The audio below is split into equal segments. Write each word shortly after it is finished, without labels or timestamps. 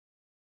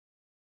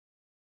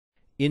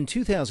In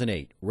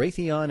 2008,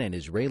 Raytheon and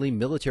Israeli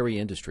military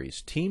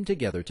industries teamed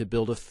together to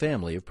build a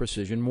family of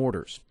precision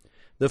mortars.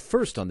 The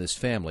first on this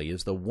family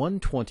is the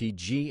 120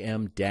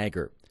 GM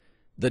Dagger.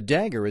 The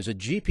Dagger is a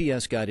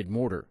GPS-guided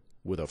mortar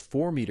with a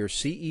 4-meter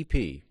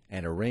CEP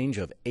and a range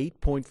of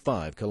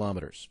 8.5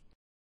 kilometers.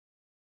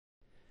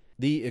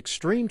 The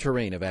extreme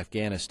terrain of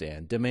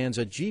Afghanistan demands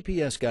a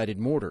GPS-guided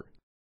mortar.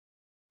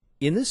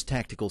 In this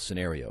tactical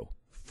scenario,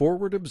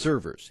 forward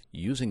observers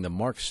using the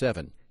Mark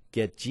 7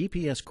 get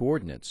GPS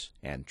coordinates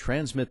and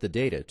transmit the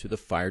data to the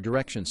Fire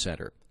Direction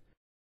Center.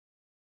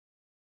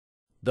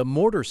 The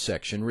mortar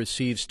section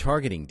receives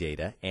targeting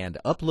data and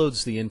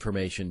uploads the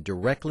information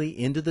directly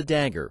into the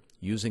Dagger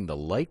using the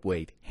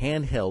lightweight,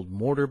 handheld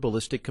mortar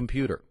ballistic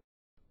computer.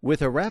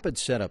 With a rapid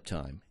setup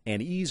time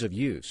and ease of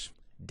use,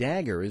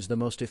 Dagger is the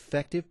most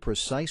effective,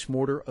 precise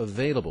mortar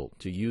available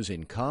to use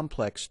in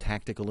complex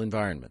tactical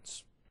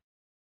environments.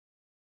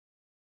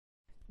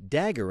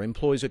 Dagger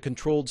employs a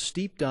controlled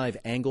steep dive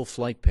angle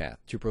flight path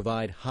to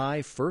provide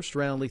high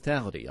first-round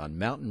lethality on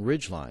mountain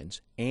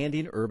ridgelines and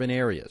in urban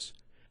areas.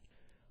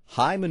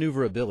 High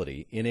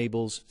maneuverability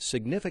enables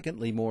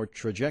significantly more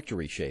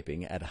trajectory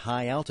shaping at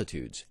high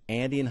altitudes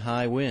and in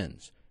high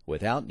winds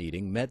without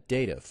needing MET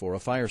data for a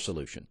fire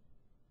solution.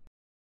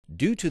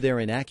 Due to their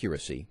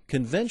inaccuracy,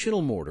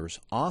 conventional mortars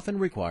often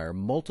require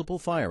multiple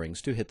firings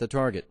to hit the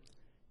target.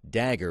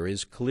 Dagger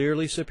is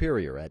clearly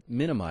superior at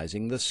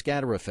minimizing the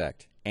scatter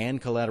effect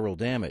and collateral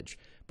damage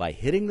by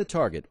hitting the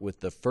target with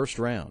the first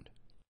round.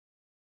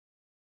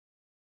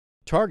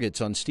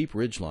 Targets on steep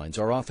ridgelines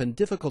are often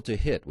difficult to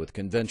hit with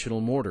conventional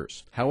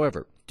mortars.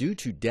 However, due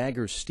to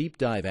Dagger's steep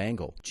dive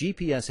angle,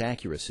 GPS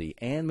accuracy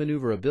and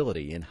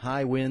maneuverability in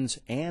high winds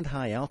and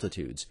high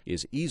altitudes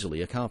is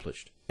easily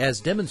accomplished. As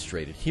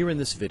demonstrated here in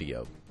this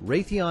video,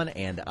 Raytheon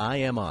and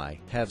IMI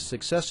have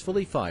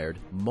successfully fired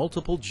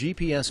multiple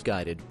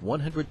GPS-guided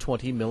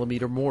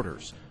 120mm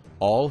mortars,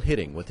 all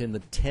hitting within the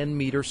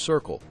 10-meter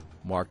circle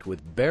marked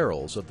with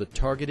barrels of the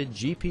targeted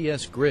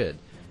GPS grid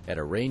at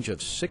a range of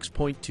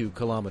 6.2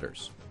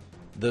 kilometers.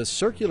 The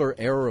circular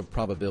error of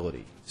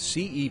probability,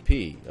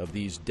 CEP, of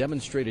these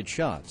demonstrated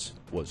shots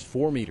was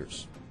 4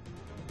 meters.